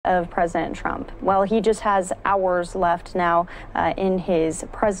of President Trump. Well, he just has hours left now in his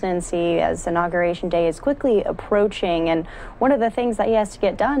presidency as Inauguration Day is quickly approaching. And one of the things that he has to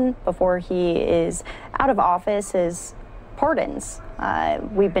get done before he is out of office is pardons.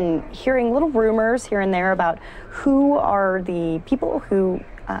 We've been hearing little rumors here and there about who are the people who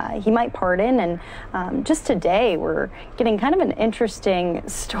he might pardon. And just today, we're getting kind of an interesting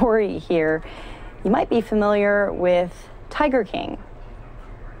story here. You might be familiar with Tiger King.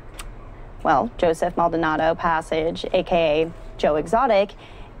 Well, Joseph Maldonado-Passage, aka Joe Exotic,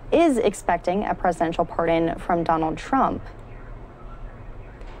 is expecting a presidential pardon from Donald Trump.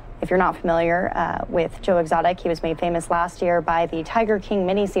 If you're not familiar with Joe Exotic, he was made famous last year by the Tiger King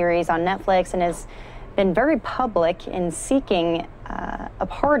miniseries on Netflix and has been very public in seeking a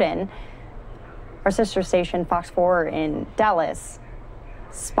pardon. Our sister station, Fox 4 in Dallas,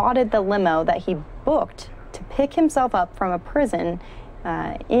 spotted the limo that he booked to pick himself up from a prison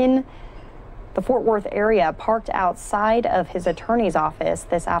in the Fort Worth area, parked outside of his attorney's office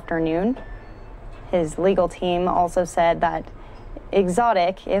this afternoon. His legal team also said that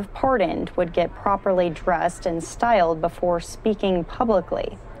Exotic, if pardoned, would get properly dressed and styled before speaking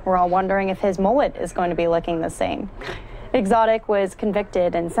publicly. We're all wondering if his mullet is going to be looking the same. Exotic was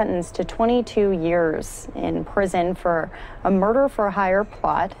convicted and sentenced to 22 years in prison for a murder-for-hire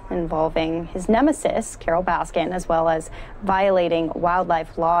plot involving his nemesis, Carol Baskin, as well as violating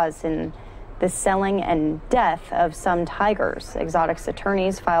wildlife laws in the selling and death of some tigers. Exotic's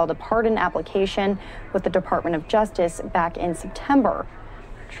attorneys filed a pardon application with the Department of Justice back in September.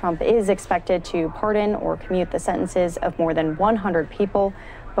 Trump is expected to pardon or commute the sentences of more than 100 people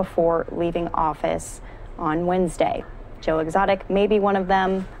before leaving office on Wednesday. Joe Exotic may be one of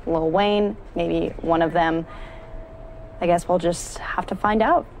them. Lil Wayne, maybe one of them. I guess we'll just have to find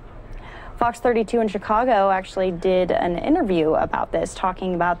out. Fox 32 in Chicago actually did an interview about this,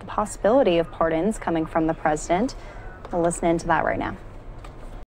 talking about the possibility of pardons coming from the president. We'll listen into that right now.